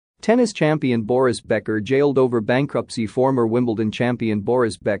Tennis champion Boris Becker jailed over bankruptcy. Former Wimbledon champion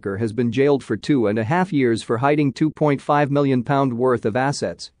Boris Becker has been jailed for 2.5 years for hiding £2.5 million worth of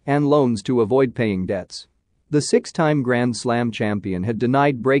assets and loans to avoid paying debts. The six-time Grand Slam champion had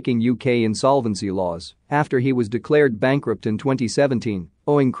denied breaking UK insolvency laws after he was declared bankrupt in 2017,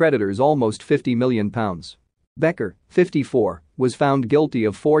 owing creditors almost £50 million. Becker, 54, was found guilty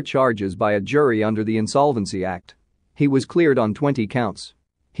of 4 charges by a jury under the Insolvency Act. He was cleared on 20 counts.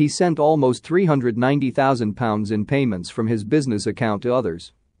 He sent almost £390,000 in payments from his business account to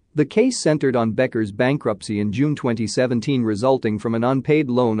others. The case centered on Becker's bankruptcy in June 2017, resulting from an unpaid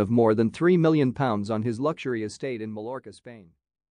loan of more than £3 million on his luxury estate in Mallorca, Spain.